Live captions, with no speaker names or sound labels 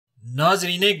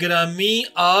नाज़रीने गिरामी,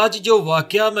 आज जो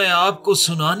वाकया मैं आपको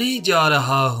सुनाने जा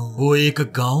रहा हूँ वो एक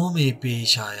गांव में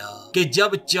पेश आया कि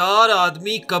जब चार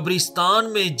आदमी कब्रिस्तान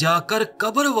में जाकर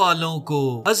कब्र वालों को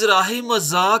अजराहे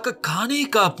मजाक खाने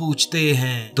का पूछते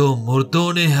हैं तो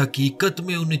मुर्दों ने हकीकत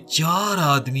में उन चार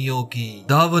आदमियों की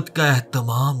दावत का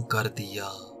एहतमाम कर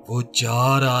दिया। वो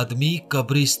चार आदमी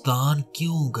कब्रिस्तान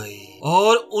क्यों गए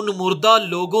और उन मुर्दा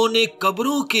लोगों ने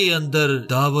कब्रों के अंदर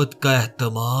दावत का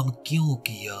एहतमाम क्यों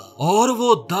किया और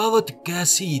वो दावत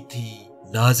कैसी थी।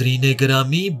 नाज़रीने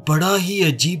गिरामी, बड़ा ही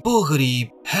अजीबो गरीब,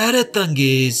 हैरत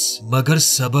अंगेज मगर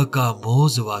सबक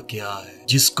आमोज वाकया है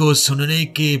जिसको सुनने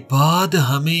के बाद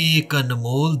हमें एक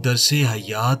अनमोल दरसे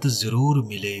हयात जरूर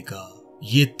मिलेगा।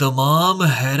 ये तमाम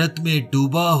हैरत में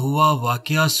डूबा हुआ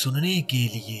वाकया सुनने के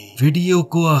लिए वीडियो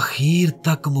को आखिर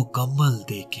तक मुकम्मल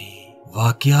देखें।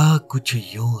 वाकया कुछ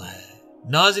यूं है।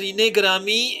 नाज़रीने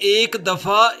गिरामी, एक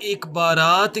दफा एक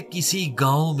बारात किसी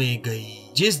गांव में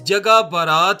गई। जिस जगह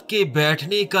बारात के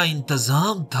बैठने का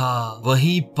इंतजाम था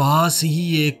वहीं पास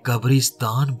ही एक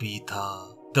कब्रिस्तान भी था।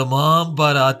 तमाम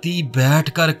बाराती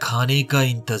बैठकर खाने का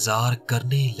इंतजार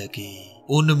करने लगे।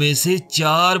 उनमें से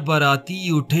चार बाराती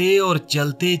उठे और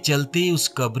चलते चलते उस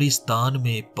कब्रिस्तान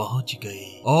में पहुंच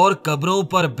गए और कब्रों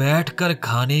पर बैठकर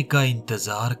खाने का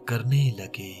इंतजार करने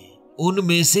लगे।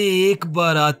 उनमें से एक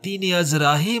बाराती ने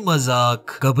अजराहे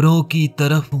मजाक कब्रों की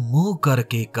तरफ मुंह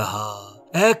करके कहा,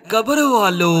 ऐ कब्र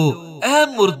वालो, ऐ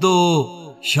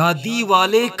मुर्दो, शादी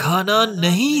वाले खाना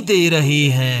नहीं दे रहे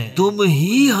हैं, तुम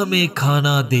ही हमें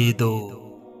खाना दे दो।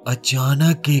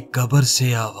 अचानक एक कब्र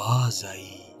से आवाज आई,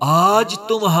 आज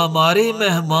तुम हमारे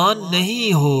मेहमान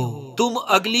नहीं हो, तुम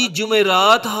अगली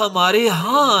जुमेरात हमारे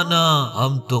यहाँ आना,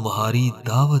 हम तुम्हारी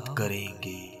दावत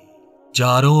करेंगे।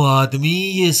 चारों आदमी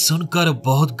ये सुनकर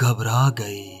बहुत घबरा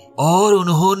गए और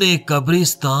उन्होंने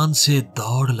कब्रिस्तान से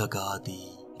दौड़ लगा दी।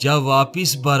 जब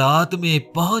वापिस बारात में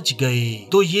पहुंच गए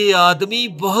तो ये आदमी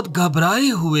बहुत घबराए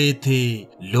हुए थे।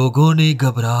 लोगों ने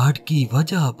घबराहट की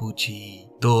वजह पूछी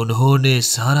तो उन्होंने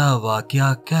सारा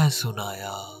वाकया कह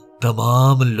सुनाया।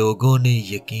 तमाम लोगों ने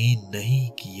यकीन नहीं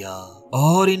किया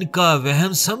और इनका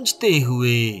वहम समझते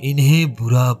हुए इन्हें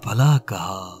बुरा भला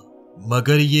कहा।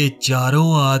 मगर ये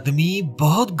चारों आदमी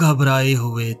बहुत घबराए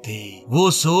हुए थे। वो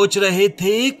सोच रहे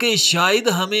थे कि शायद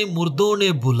हमें मुर्दों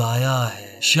ने बुलाया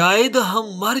है, शायद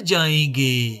हम मर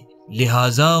जाएंगे।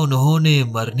 लिहाजा उन्होंने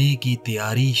मरने की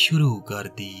तैयारी शुरू कर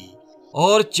दी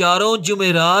और चारों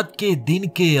जुमेरात के दिन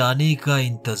के आने का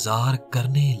इंतजार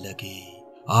करने लगे।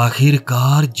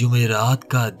 आखिरकार जुमेरात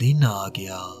का दिन आ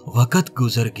गया, वक्त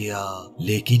गुजर गया,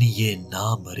 लेकिन ये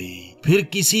ना मरे। फिर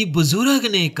किसी बुजुर्ग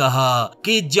ने कहा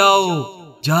कि जाओ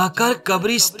जाकर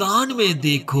कब्रिस्तान में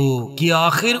देखो कि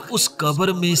आखिर उस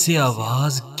कब्र में से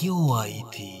आवाज क्यों आई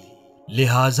थी।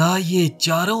 लिहाजा ये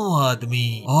चारों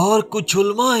आदमी और कुछ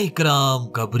उलमा इकराम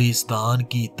कब्रिस्तान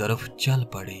की तरफ चल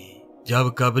पड़े।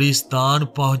 जब कब्रिस्तान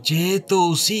पहुंचे तो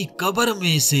उसी कब्र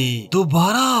में से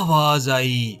दोबारा आवाज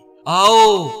आई,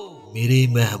 आओ मेरे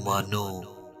मेहमानों।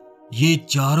 ये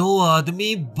चारों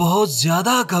आदमी बहुत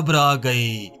ज्यादा घबरा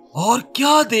गए और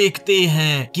क्या देखते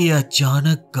हैं कि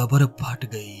अचानक कब्र फट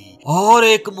गई और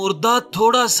एक मुर्दा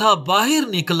थोड़ा सा बाहर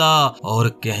निकला और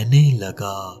कहने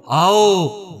लगा,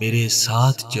 आओ मेरे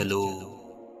साथ चलो।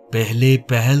 पहले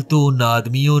पहल तो उन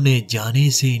आदमियों ने जाने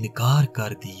से इनकार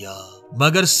कर दिया,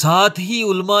 मगर साथ ही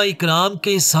उलमा इकराम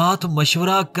के साथ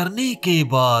मशवरा करने के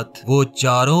बाद वो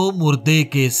चारों मुर्दे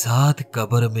के साथ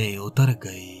कब्र में उतर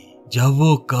गए। जब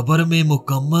वो कब्र में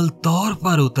मुकम्मल तौर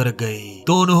पर उतर गए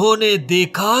तो उन्होंने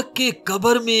देखा कि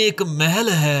कब्र में एक महल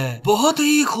है, बहुत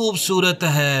ही खूबसूरत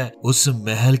है। उस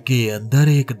महल के अंदर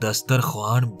एक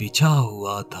दस्तरख्वान बिछा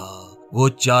हुआ था। वो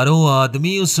चारों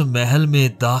आदमी उस महल में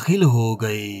दाखिल हो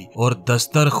गए और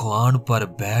दस्तरख्वान पर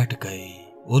बैठ गए।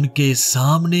 उनके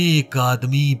सामने एक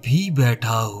आदमी भी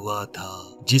बैठा हुआ था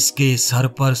जिसके सर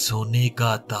पर सोने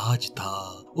का ताज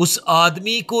था। उस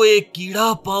आदमी को एक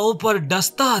कीड़ा पांव पर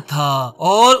डसता था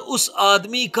और उस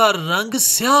आदमी का रंग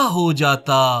स्याह हो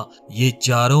जाता। ये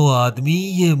चारों आदमी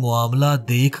ये मामला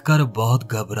देखकर बहुत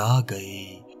घबरा गए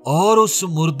और उस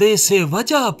मुर्दे से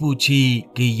वजह पूछी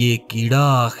कि ये कीड़ा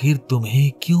आखिर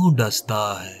तुम्हें क्यों डसता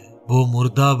है। वो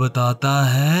मुर्दा बताता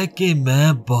है कि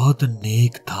मैं बहुत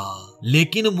नेक था,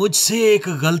 लेकिन मुझसे एक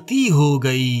गलती हो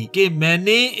गई कि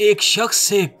मैंने एक शख्स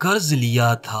से कर्ज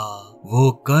लिया था। वो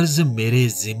कर्ज मेरे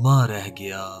जिम्मा रह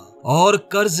गया और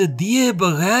कर्ज दिए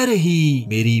बगैर ही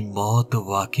मेरी मौत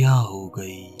वाक़या हो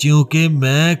गई, क्योंकि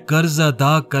मैं कर्ज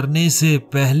अदा करने से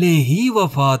पहले ही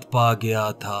वफात पा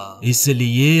गया था।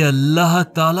 इसलिए अल्लाह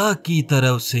ताला की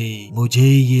तरफ से मुझे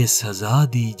ये सजा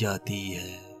दी जाती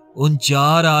है। उन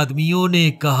 4 आदमियों ने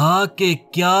कहा कि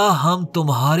क्या हम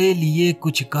तुम्हारे लिए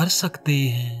कुछ कर सकते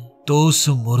हैं? तो उस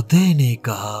मुर्दे ने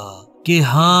कहा कि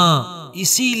हाँ,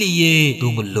 इसीलिए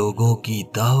तुम लोगों की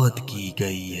दावत की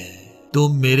गई है।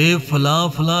 तुम मेरे फलां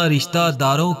फलां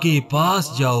रिश्तेदारों के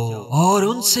पास जाओ और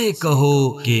उनसे कहो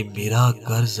कि मेरा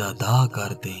कर्ज अदा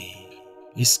कर दें।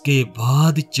 इसके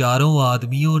बाद 4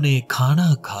 आदमियों ने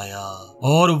खाना खाया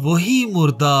और वही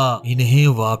मुर्दा इन्हें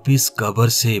वापस कब्र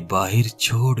से बाहर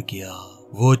छोड़ गया।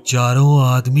 वो 4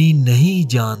 आदमी नहीं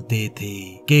जानते थे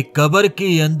कि कब्र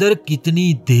के अंदर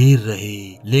कितनी देर रहे,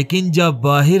 लेकिन जब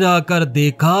बाहर आकर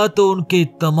देखा तो उनके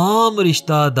तमाम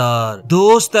रिश्तेदार,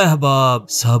 दोस्त, अहबाब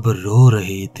सब रो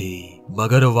रहे थे।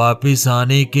 मगर वापस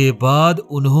आने के बाद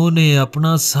उन्होंने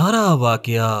अपना सारा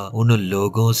वाकया उन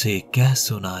लोगों से कह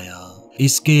सुनाया।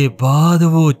 इसके बाद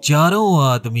वो 4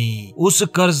 आदमी उस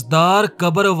कर्जदार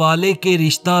कब्र वाले के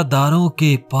रिश्तेदारों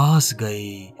के पास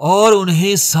गए और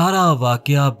उन्हें सारा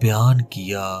वाकया बयान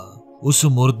किया। उस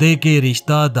मुर्दे के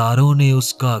रिश्तेदारों ने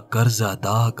उसका कर्ज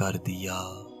अदा कर दिया।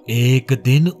 एक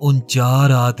दिन उन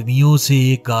 4 आदमियों से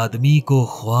एक आदमी को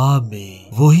ख्वाब में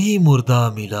वही मुर्दा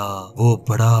मिला। वो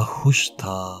बड़ा खुश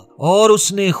था और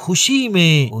उसने खुशी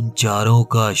में उन 4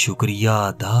 का शुक्रिया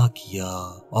अदा किया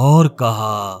और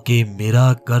कहा कि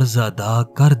मेरा कर्ज अदा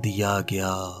कर दिया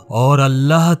गया और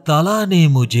अल्लाह ताला ने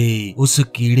मुझे उस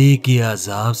कीड़े के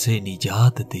अजाब से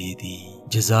निजात दे दी।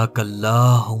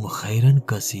 जज़ाकल्लाहुम खैरन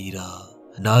कसीरा।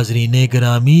 नाज़रीने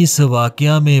गिरामी, इस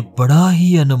वाकया में बड़ा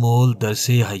ही अनमोल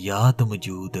दरसे हयात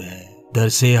मौजूद है।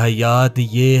 दरसे हयात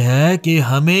ये है कि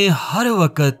हमें हर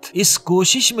वक्त इस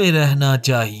कोशिश में रहना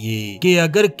चाहिए कि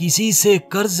अगर किसी से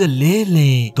कर्ज ले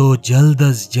लें तो जल्द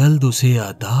अज जल्द उसे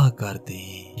अदा कर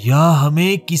दें, या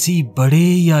हमें किसी बड़े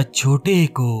या छोटे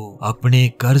को अपने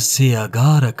कर्ज से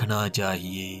आगाह रखना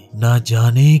चाहिए। ना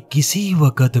जाने किसी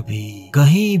वक्त भी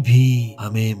कहीं भी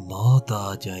हमें मौत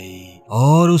आ जाए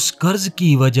और उस कर्ज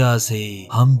की वजह से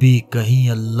हम भी कहीं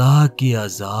अल्लाह के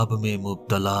अजाब में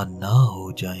मुब्तला ना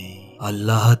हो जाएं।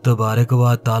 अल्लाह तबारक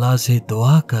व ताला से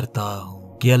दुआ करता हूँ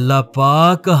कि अल्लाह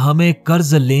पाक हमें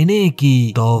कर्ज लेने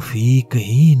की तौफीक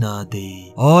ही ना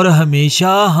दे और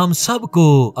हमेशा हम सबको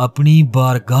अपनी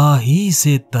बारगाह ही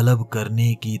से तलब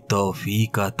करने की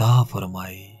तौफीक अता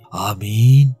फरमाए।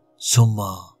 आमीन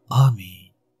सुम्मा आमीन।